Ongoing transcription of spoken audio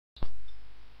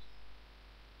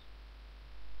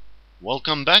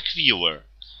Welcome back, viewer.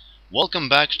 Welcome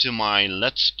back to my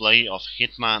Let's Play of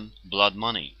Hitman Blood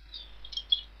Money.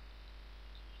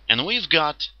 And we've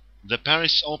got the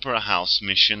Paris Opera House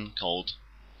mission called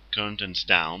Curtains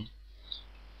Down,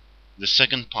 the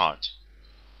second part.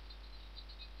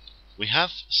 We have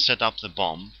set up the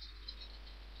bomb.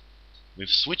 We've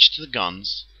switched the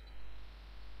guns.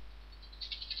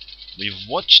 We've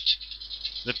watched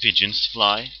the pigeons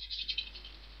fly.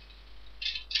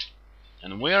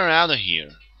 And we're out of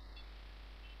here.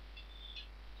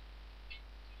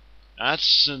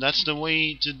 That's the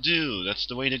way to do. That's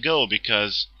the way to go,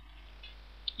 because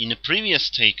in the previous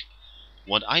take,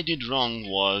 what I did wrong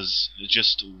was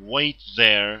just wait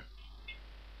there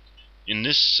in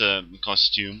this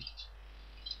costume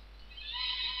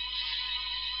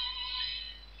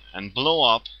and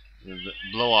blow up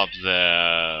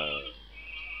the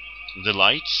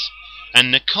lights,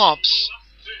 and the cops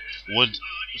would,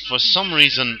 for some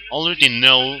reason, already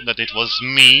know that it was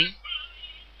me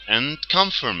and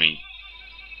come for me.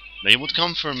 They would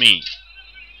come for me,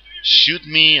 shoot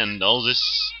me, and all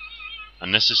this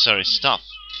unnecessary stuff.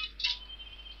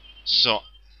 So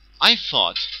I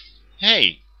thought,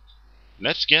 hey,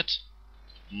 let's get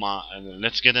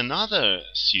another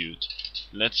suit.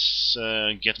 Let's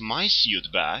get my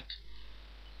suit back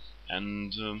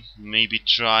and maybe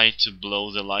try to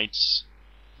blow the lights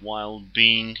while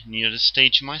being near the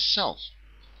stage myself.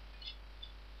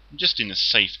 Just in a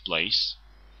safe place.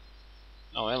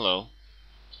 Oh, hello.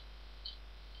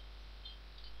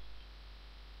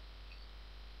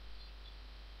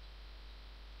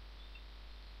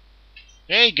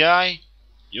 Hey guy,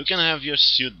 you can have your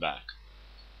suit back.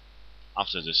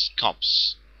 After this cop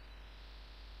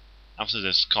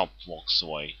walks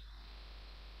away.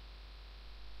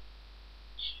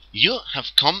 You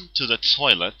have come to the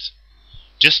toilet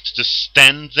just to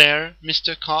stand there,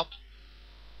 Mr. Cop?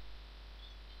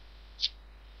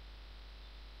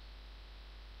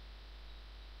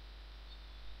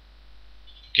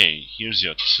 Okay, here's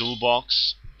your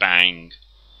toolbox. Bang.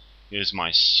 Here's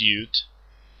my suit.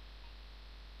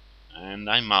 And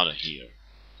I'm out of here.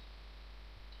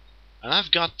 And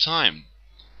I've got time.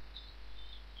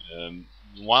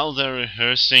 While they're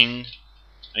rehearsing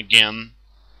again,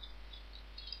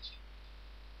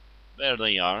 there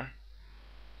they are.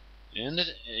 And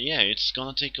yeah, it's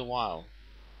gonna take a while.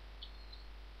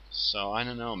 So I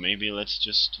don't know, maybe let's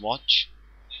just watch.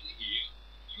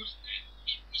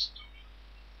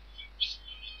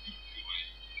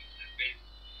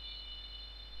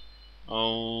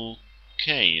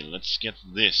 Okay, let's get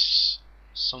this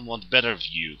somewhat better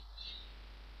view.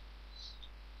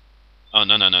 Oh,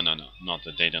 no, not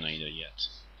the detonator yet.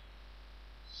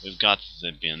 We've got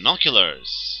the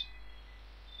binoculars.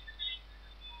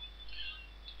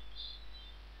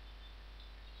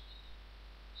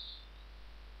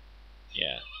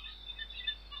 Yeah.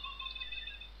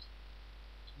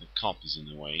 The cop is in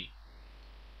the way.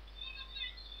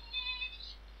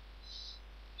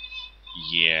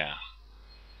 Yeah.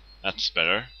 That's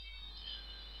better.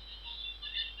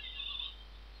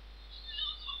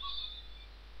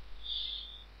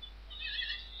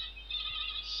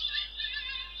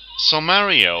 So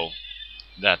Mario,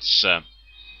 that's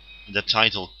the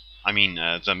title,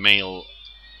 the male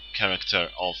character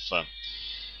of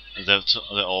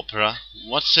the opera.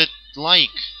 What's it like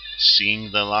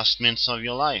seeing the last minutes of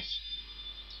your life?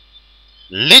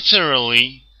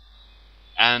 Literally,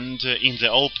 and in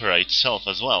the opera itself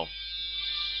as well.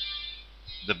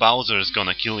 The Bowser is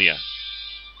gonna kill ya.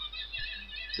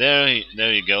 There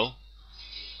you go.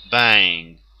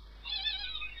 Bang.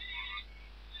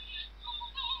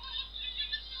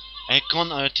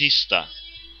 Econ artista.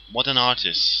 What an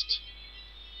artist.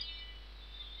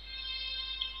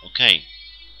 Okay.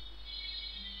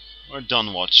 We're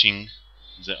done watching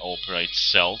the opera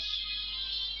itself.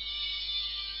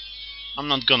 I'm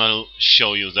not gonna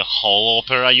show you the whole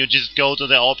opera. You just go to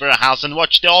the opera house and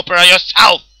watch the opera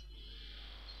yourself.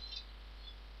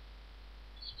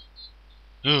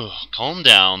 Calm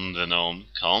down, the gnome.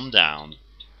 Calm down.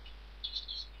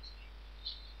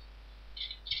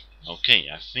 Okay,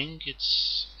 I think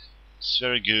it's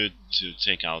very good to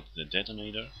take out the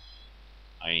detonator.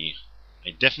 I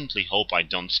definitely hope I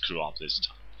don't screw up this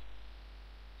time.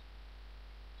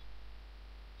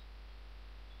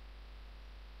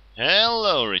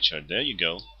 Hello, Richard. There you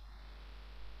go.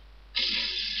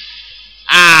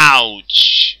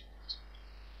 Ouch!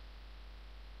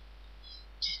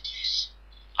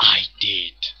 I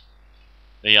did.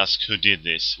 They ask who did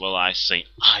this. Well, I say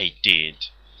I did.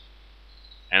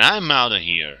 And I'm out of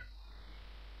here.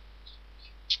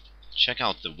 Check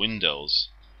out the windows.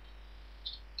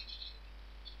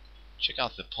 Check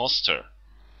out the poster.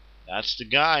 That's the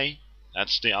guy.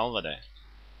 That's the Alvaro.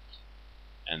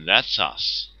 And that's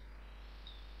us.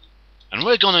 And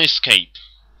we're gonna escape.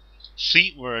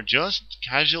 See, we're just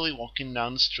casually walking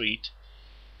down the street,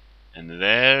 and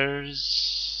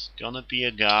there's gonna be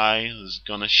a guy who's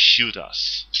gonna shoot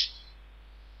us.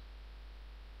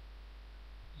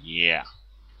 Yeah.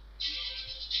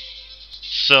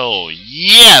 So,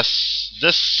 yes!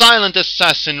 The silent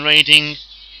assassin rating.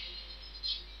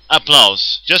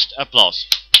 Applause. Just applause.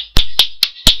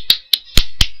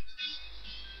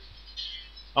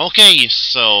 Okay,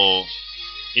 so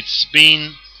it's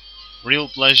been real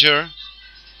pleasure.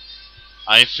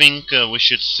 I think we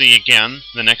should see again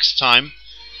the next time,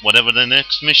 whatever the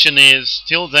next mission is.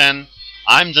 Till then,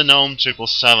 I'm the Gnome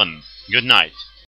 777. Good night.